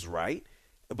within his right.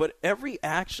 But every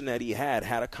action that he had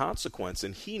a consequence,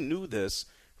 and he knew this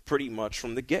pretty much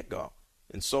from the get-go.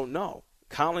 And so, no,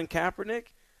 Colin Kaepernick,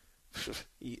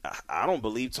 I don't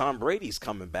believe Tom Brady's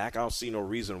coming back. I don't see no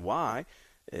reason why.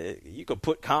 You could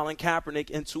put Colin Kaepernick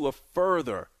into a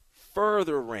further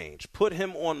range, put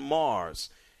him on Mars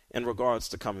in regards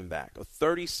to coming back. A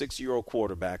 36-year-old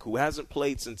quarterback who hasn't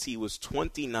played since he was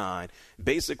 29,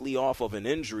 basically off of an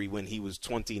injury when he was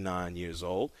 29 years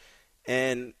old.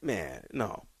 And, man,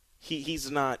 no,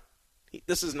 he's not –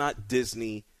 this is not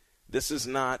Disney. This is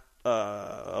not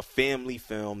a family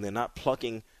film. They're not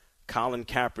plucking Colin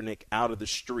Kaepernick out of the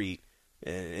street,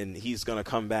 and he's going to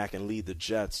come back and lead the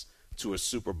Jets to a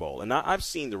Super Bowl. And I've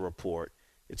seen the report.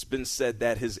 It's been said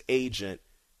that his agent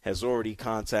has already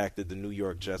contacted the New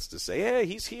York Jets to say, hey,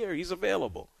 he's here, he's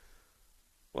available.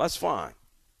 Well, that's fine.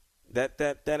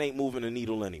 That ain't moving the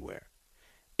needle anywhere.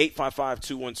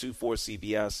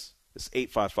 855-212-4CBS. It's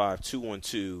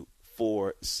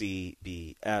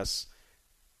 855-212-4CBS.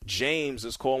 James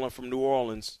is calling from New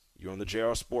Orleans. You're on the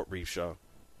JR Sport Brief Show.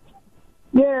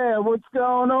 Yeah, what's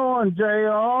going on,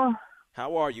 JR?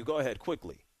 How are you? Go ahead,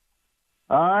 quickly.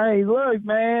 All right, look,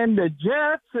 man, the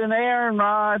Jets and Aaron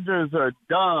Rodgers are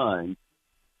done.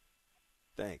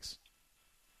 Thanks.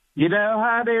 You know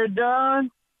how they're done?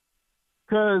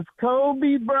 Because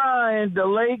Kobe Bryant, the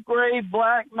late, great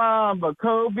Black Mamba,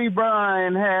 Kobe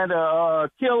Bryant had a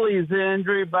Achilles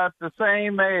injury about the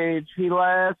same age. He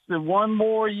lasted one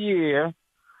more year,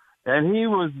 and he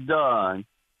was done.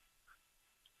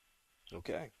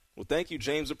 Okay. Well, thank you,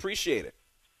 James. Appreciate it.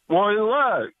 Well,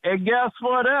 look, and guess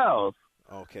what else?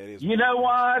 Okay. You know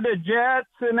why the Jets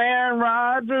and Aaron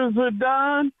Rodgers are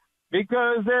done?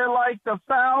 Because they're like the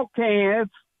Falcons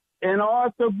and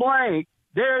Arthur Blank.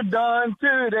 They're done,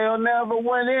 too. They'll never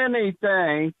win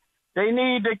anything. They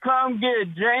need to come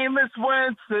get Jameis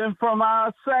Winston from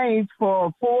our Saints for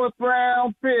a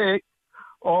fourth-round pick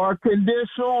or a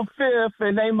conditional fifth,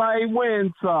 and they might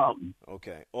win something.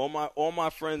 Okay. All my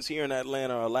friends here in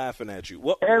Atlanta are laughing at you.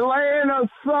 Atlanta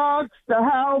sucks. The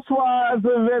Housewives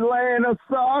of Atlanta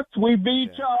sucks. We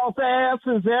beat y'all's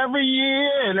asses every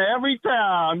year and every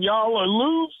time. Y'all are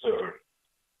losers.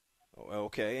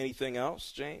 Okay. Anything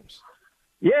else, James?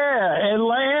 Yeah,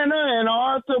 Atlanta and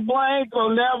Arthur Blank will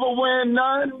never win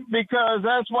none because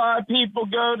that's why people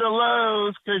go to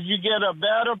Lowe's, because you get a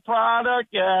better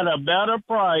product at a better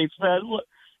price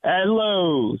at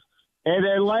Lowe's. And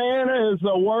Atlanta is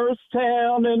the worst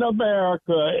town in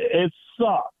America. It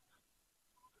sucks.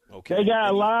 Okay. They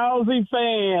got lousy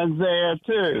fans there,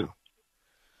 too.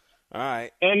 All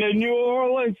right. And the New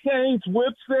Orleans Saints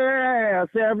whips their ass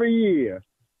every year.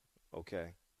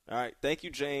 Okay. All right. Thank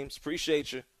you, James.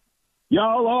 Appreciate you.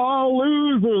 Y'all are all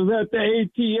losers at the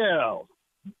ATL.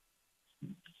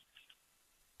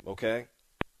 Okay.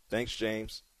 Thanks,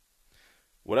 James.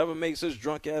 Whatever makes his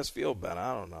drunk ass feel better,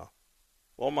 I don't know.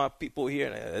 All my people here,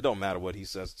 it don't matter what he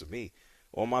says to me.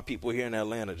 All my people here in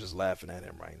Atlanta just laughing at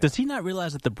him right now. Does he not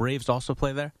realize that the Braves also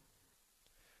play there?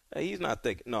 Hey, he's not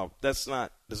thinking. No, that's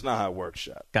not how it works,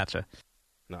 Shot. Gotcha.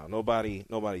 No, nobody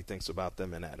thinks about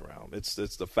them in that realm. It's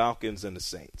the Falcons and the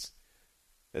Saints.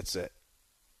 That's it.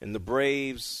 And the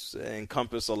Braves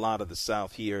encompass a lot of the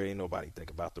South here. Ain't nobody think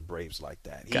about the Braves like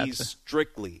that. Gotcha. He's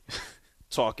strictly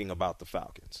talking about the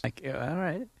Falcons. All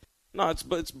right. No, it's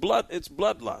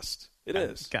bloodlust. It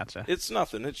is. Gotcha. It's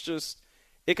nothing. It's just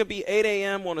It could be 8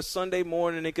 a.m. on a Sunday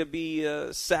morning. It could be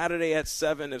Saturday at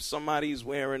 7 if somebody's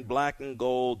wearing black and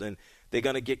gold and they're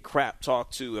going to get crap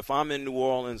talked to. If I'm in New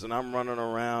Orleans and I'm running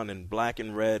around in black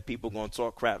and red, people going to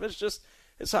talk crap.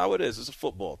 It's how it is. It's a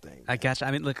football thing. Man. I gotcha.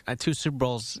 I mean, look, 2 Super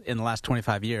Bowls in the last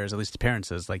 25 years, at least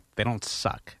appearances, like, they don't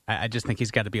suck. I just think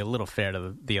he's got to be a little fair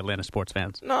to the Atlanta sports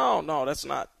fans. No, that's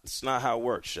not how it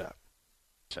works, Shep.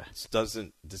 This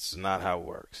is not how it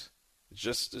works.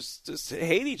 Just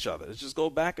hate each other. It's just go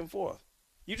back and forth.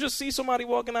 You just see somebody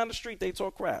walking down the street, they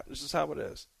talk crap. This is how it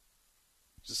is.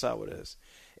 This is how it is.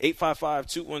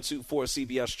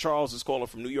 855-212-4CBS. Charles is calling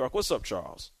from New York. What's up,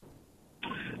 Charles?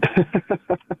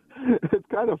 It's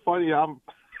kind of funny. I'm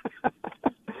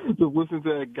just listening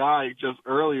to that guy just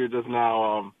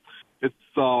now. It's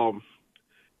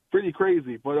pretty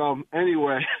crazy. But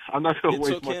anyway, I'm not going to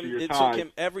waste much of your time. It took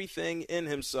him everything in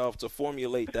himself to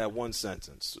formulate that one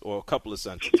sentence or a couple of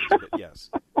sentences. But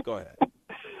yes, go ahead.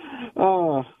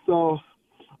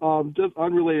 Just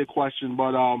unrelated question,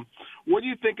 but what do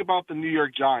you think about the New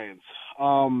York Giants?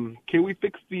 Can we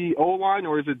fix the O-line,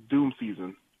 or is it doom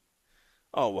season?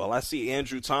 Oh, well, I see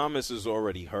Andrew Thomas is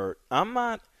already hurt. I'm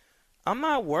not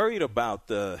worried about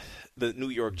the New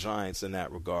York Giants in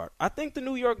that regard. I think the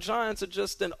New York Giants are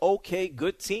just an okay,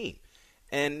 good team,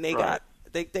 and they got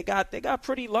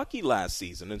pretty lucky last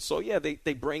season. And so yeah,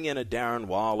 they bring in a Darren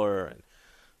Waller, and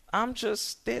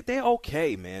they're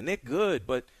okay, man. They're good,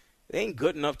 but they ain't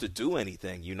good enough to do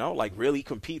anything, like really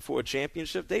compete for a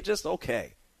championship. They just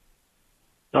okay.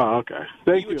 Oh, okay.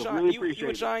 Thank you. Really appreciate you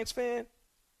a Giants fan?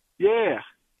 Yeah.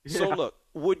 So look,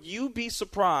 would you be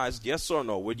surprised, yes or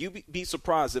no, would you be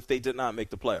surprised if they did not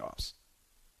make the playoffs?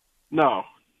 No.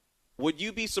 Would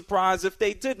you be surprised if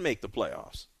they did make the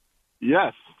playoffs?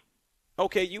 Yes.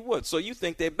 Okay, you would. So you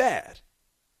think they're bad?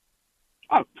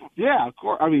 Yeah, of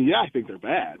course. I mean, yeah, I think they're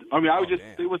bad. I mean,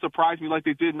 they would surprise me like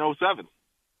they did in 07.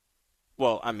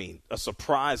 Well, I mean, a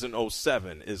surprise in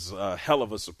 07 is a hell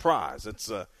of a surprise.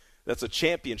 That's a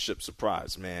championship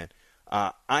surprise, man.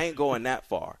 I ain't going that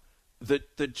far.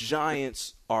 The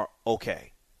Giants are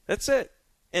okay. That's it.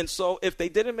 And so if they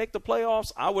didn't make the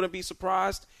playoffs, I wouldn't be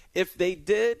surprised. If they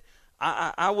did,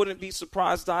 I wouldn't be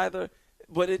surprised either.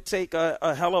 But it'd take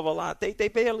a hell of a lot. They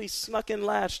barely snuck in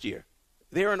last year.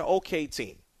 They're an okay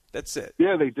team. That's it.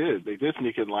 Yeah, they did. They did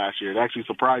sneak in last year. It actually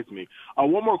surprised me.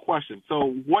 One more question.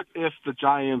 So what if the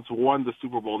Giants won the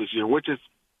Super Bowl this year, which is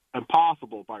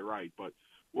impossible by right, but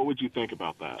what would you think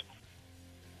about that?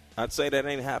 I'd say that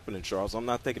ain't happening, Charles. I'm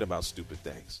not thinking about stupid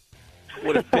things.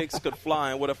 What if pigs could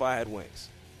fly, and what if I had wings?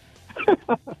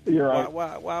 You're right.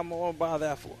 Why am I going to buy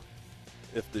that for?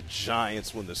 If the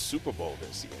Giants win the Super Bowl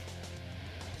this year.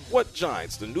 What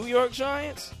Giants? The New York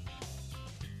Giants?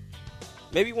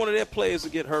 Maybe one of their players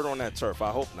will get hurt on that turf.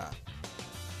 I hope not.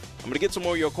 I'm going to get some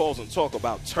more of your calls and talk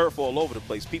about turf all over the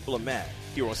place. People are mad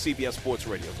here on CBS Sports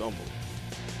Radio. Don't move.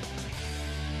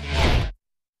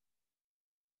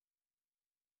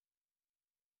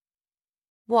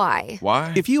 Why?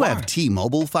 If you have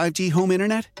T-Mobile 5G home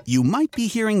internet, you might be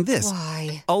hearing this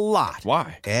a lot.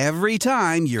 Why? Every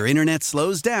time your internet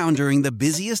slows down during the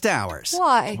busiest hours.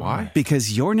 Why?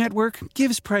 Because your network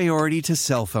gives priority to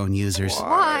cell phone users.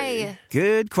 Why?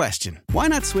 Good question. Why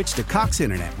not switch to Cox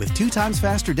Internet with 2 times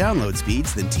faster download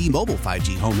speeds than T-Mobile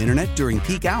 5G home internet during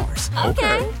peak hours?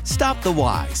 Okay. Stop the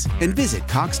whys and visit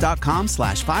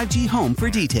cox.com/5G home for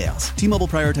details. T-Mobile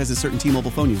prioritizes certain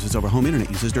T-Mobile phone users over home internet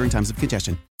users during times of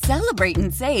congestion. Celebrate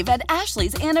and save at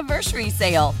Ashley's Anniversary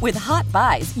Sale. With Hot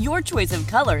Buys, your choice of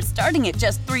colors starting at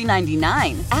just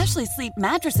 $3.99. Ashley Sleep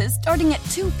mattresses starting at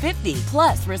 $2.50.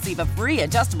 Plus, receive a free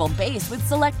adjustable base with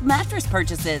select mattress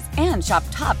purchases. And shop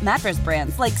top mattress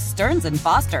brands like Stearns &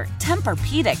 Foster,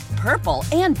 Tempur-Pedic, Purple,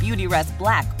 and Beautyrest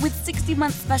Black with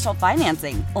 60-month special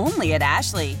financing. Only at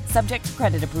Ashley. Subject to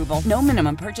credit approval. No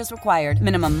minimum purchase required.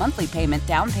 Minimum monthly payment,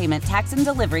 down payment, tax, and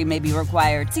delivery may be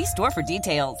required. See store for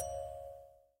details.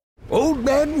 Old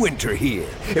Man Winter here.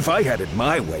 If I had it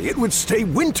my way, it would stay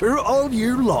winter all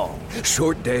year long.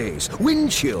 Short days,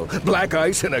 wind chill, black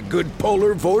ice, and a good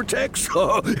polar vortex.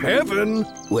 Oh, heaven.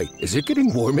 Wait, is it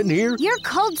getting warm in here? Your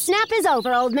cold snap is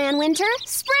over, Old Man Winter.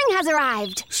 Spring has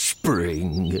arrived.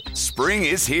 Spring. Spring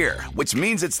is here, which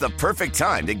means it's the perfect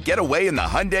time to get away in the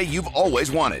Hyundai you've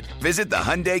always wanted. Visit the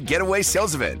Hyundai Getaway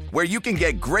Sales Event, where you can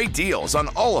get great deals on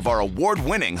all of our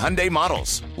award-winning Hyundai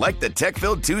models, like the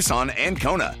tech-filled Tucson and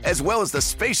Kona, as well as the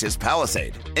spacious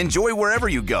Palisade. Enjoy wherever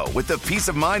you go with the peace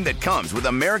of mind that comes with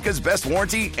America's best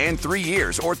warranty and 3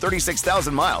 years or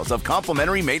 36,000 miles of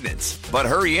complimentary maintenance. But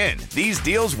hurry in, these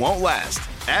deals won't last.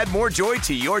 Add more joy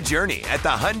to your journey at the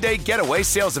Hyundai Getaway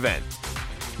Sales Event.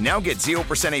 Now get 0%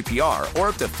 APR or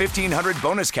up to $1,500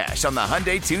 bonus cash on the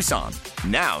Hyundai Tucson.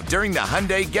 Now, during the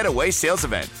Hyundai Getaway Sales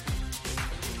Event.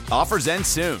 Offers end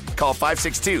soon. Call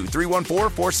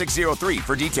 562-314-4603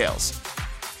 for details.